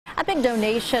big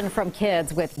donation from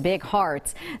kids with big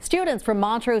hearts. Students from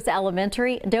Montrose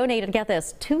Elementary donated, get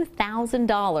this,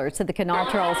 $2,000 to the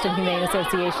Kanawha-Charleston Humane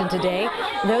Association today.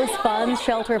 Those funds,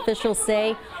 shelter officials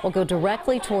say, will go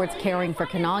directly towards caring for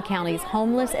Kanawha County's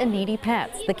homeless and needy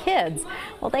pets. The kids,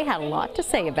 well, they had a lot to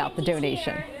say about the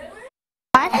donation.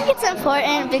 I think it's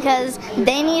important because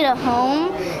they need a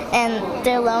home and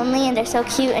they're lonely and they're so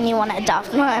cute and you want to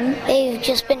adopt one. They've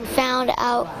just been found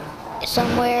out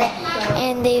somewhere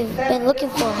and they've been looking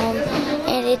for a home,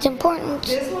 and it's important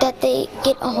that they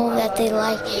get a home that they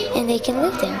like and they can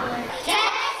live there.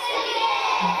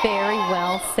 Very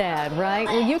well said, right?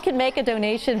 Well, you can make a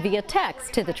donation via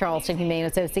text to the Charleston Humane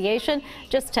Association.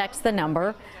 Just text the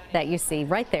number that you see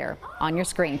right there on your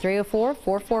screen,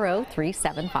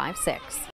 304-440-3756.